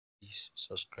Please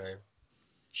subscribe,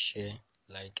 share,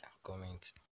 like, and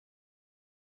comment.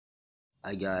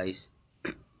 Hi guys,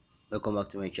 welcome back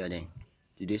to my channel.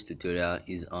 Today's tutorial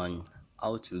is on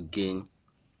how to gain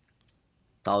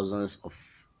thousands of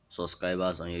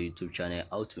subscribers on your YouTube channel,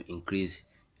 how to increase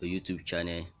your YouTube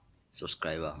channel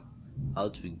subscriber, how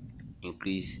to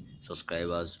increase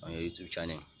subscribers on your YouTube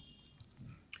channel.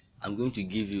 I'm going to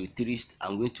give you three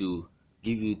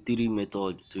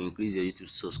methods to increase your YouTube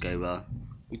subscriber,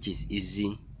 which is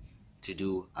easy to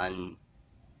do, and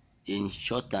in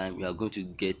short time you are going to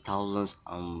get thousands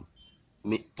and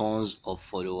tons of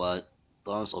followers,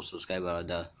 tons of subscribers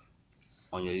rather,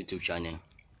 on your YouTube channel.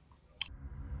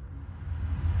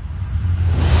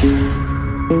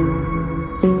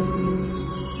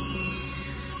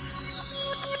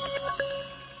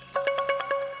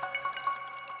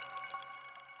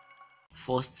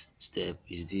 First step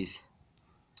is this.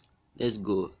 Let's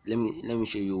go. Let me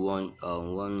show you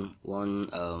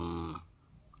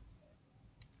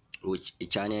which a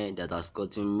channel that has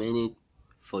gotten many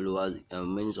followers,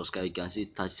 many subscribers. You can see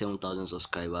 37,000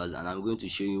 subscribers, and I'm going to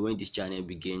show you when this channel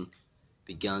began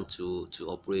to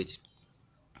operate.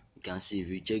 You can see if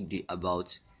you check the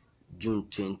about June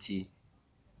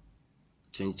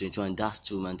 2021, that's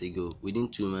 2 months ago. Within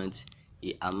 2 months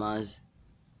he amassed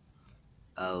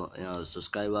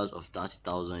subscribers of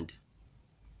 30,000,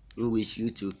 in which you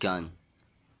too can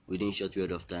within short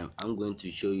period of time. I'm going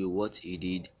to show you what he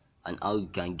did and how you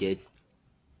can get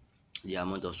the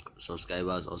amount of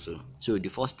subscribers also. So the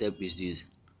first step is this.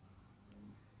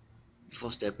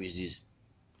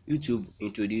 YouTube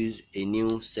introduced a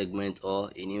new segment or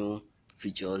a new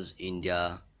features in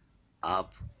their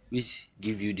app which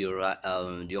give you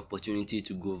the opportunity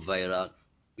to go viral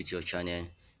with your channel.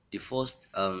 The first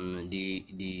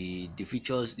the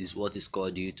features is what is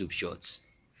called the YouTube Shorts.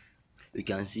 You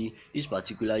can see this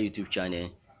particular YouTube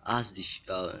channel has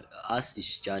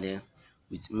his channel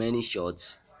with many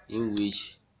shorts in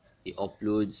which he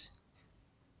uploads.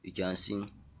 You can see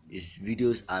his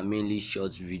videos are mainly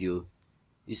short video.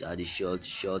 These are the short,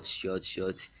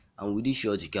 and with this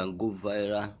short you can go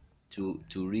viral to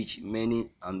reach many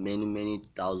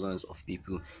thousands of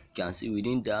people. You can see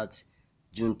within that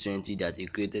June 20 that he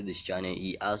created this channel,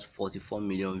 he has 44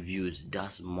 million views.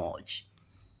 That's much.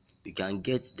 You can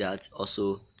get that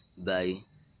also by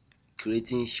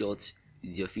creating shorts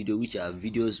with your video, which are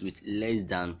videos with less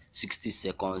than 60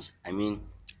 seconds. I mean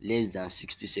less than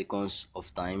 60 seconds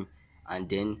of time, and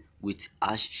then with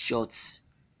as shorts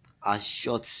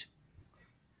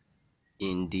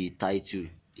in the title.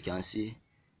 You can see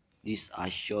these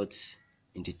are shorts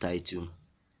in the title.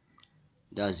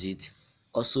 That's it.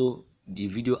 Also, the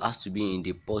video has to be in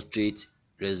the portrait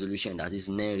resolution, that is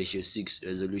 9:6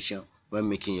 resolution when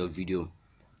making your video.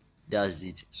 That's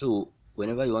it. So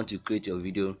whenever you want to create your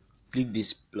video, click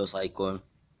this plus icon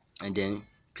and then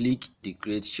click the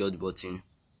create short button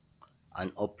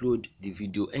and upload the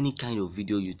video. Any kind of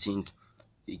video you think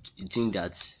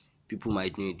that people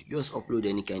might need, just upload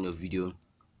any kind of video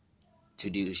to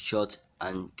the short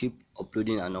and keep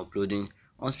uploading and uploading.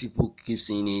 Once people keep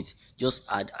seeing it, just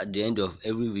add at the end of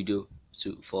every video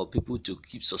for people to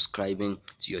keep subscribing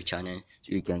to your channel,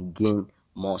 so you can gain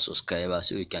more subscribers,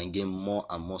 so you can gain more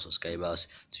and more subscribers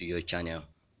to your channel.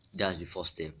 That's the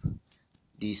first step.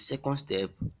 The second step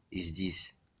is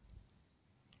this.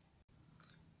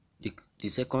 The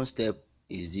second step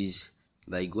is this.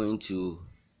 By going to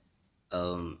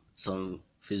some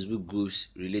Facebook groups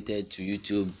related to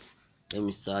YouTube. Let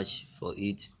me search for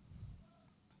it.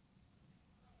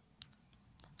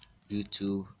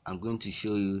 YouTube. I'm going to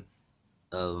show you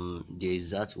the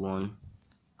exact one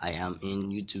I am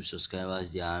in. YouTube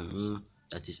subscribers that I'm in,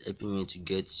 that is helping me to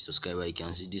get subscribers. You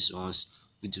can see this one's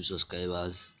YouTube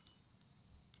subscribers.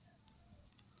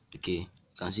 Okay, you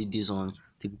can see this one,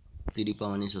 30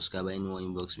 permanent subscriber. Anyone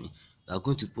inbox me, we are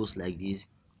going to post like this.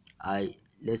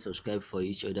 Let's subscribe for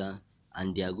each other,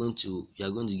 and you are going to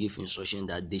give instruction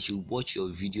that they should watch your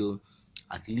video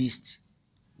at least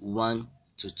 1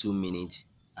 to 2 minutes,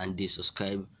 and they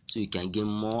subscribe, so you can get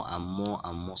more and more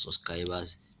and more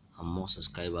subscribers and more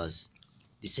subscribers.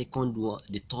 The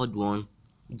third one,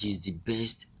 which is the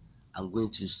best I'm going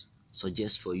to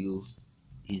suggest for you,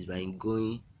 is by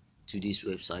going to this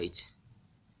website.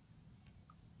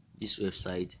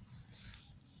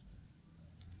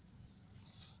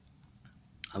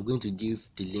 I'm going to give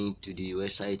the link to the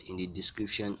website in the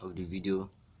description of the video.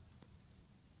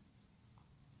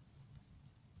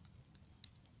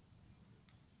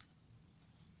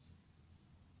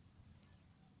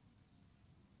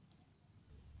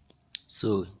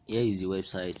 So here is the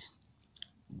website.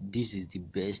 This is the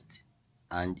best,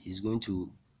 and is going to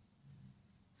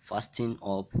fasting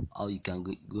up, how you can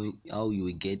how you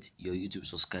will get your YouTube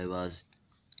subscribers,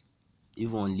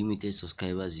 even unlimited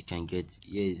subscribers you can get.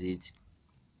 Here is it.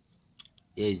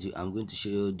 I'm going to show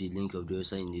you the link of the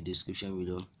website in the description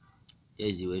below. Here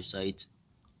is the website.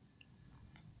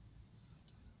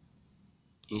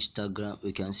 Instagram,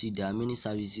 we can see there are many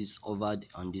services offered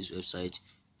on this website.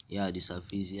 Here are the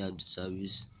service, here are the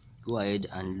service. Go ahead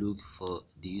and look for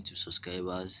the YouTube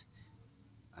subscribers,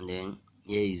 and then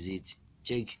here is it.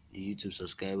 Check the YouTube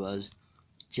subscribers,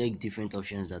 check different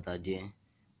options that are there: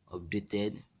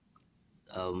 updated,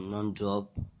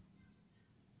 non-drop,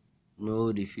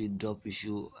 no defeat, drop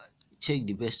issue. Check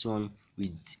the best one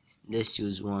with, let's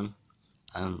choose one,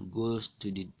 and go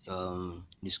to the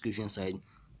description side.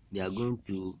 They are going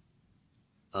to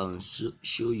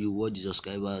show you what the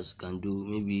subscribers can do.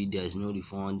 Maybe there is no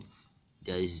refund,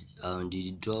 there is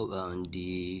the drop,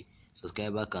 the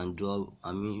subscriber can drop,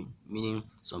 meaning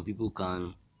some people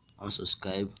can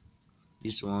unsubscribe.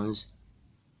 These ones,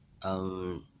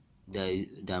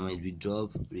 there might be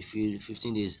drop, refill,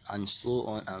 15 days, and so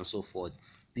on and so forth.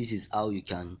 This is how you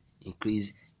can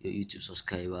increase your YouTube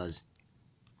subscribers.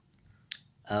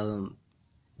 The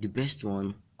best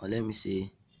one, or let me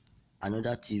say,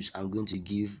 another tips I'm going to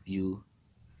give you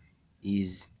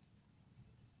is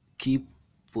keep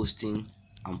posting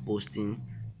and posting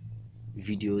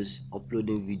videos,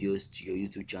 uploading videos to your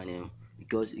YouTube channel,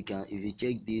 because you can, if you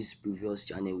check this previous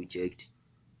channel we checked,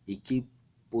 he keep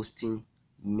posting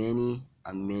many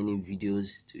and many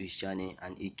videos to his channel,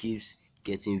 and he keeps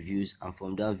getting views, and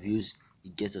from that views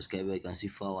he gets subscribers. You can see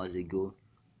 4 hours ago,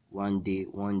 one day,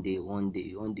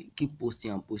 keep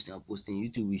posting and posting and posting.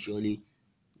 YouTube will surely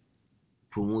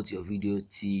promote your video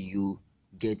till you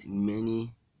get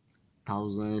many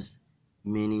thousands,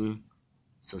 many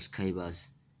subscribers.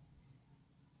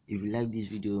 If you like this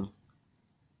video,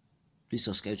 please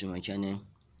subscribe to my channel,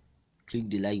 click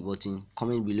the like button,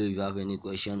 comment below if you have any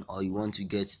question, or you want to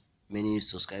get many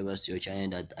subscribers to your channel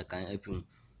that I can help you.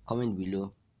 Comment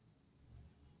below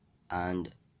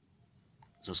and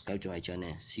subscribe to my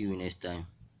channel. See you next time.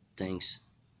 Thanks.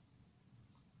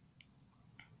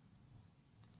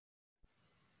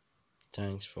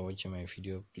 Thanks for watching my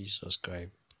video. Please subscribe.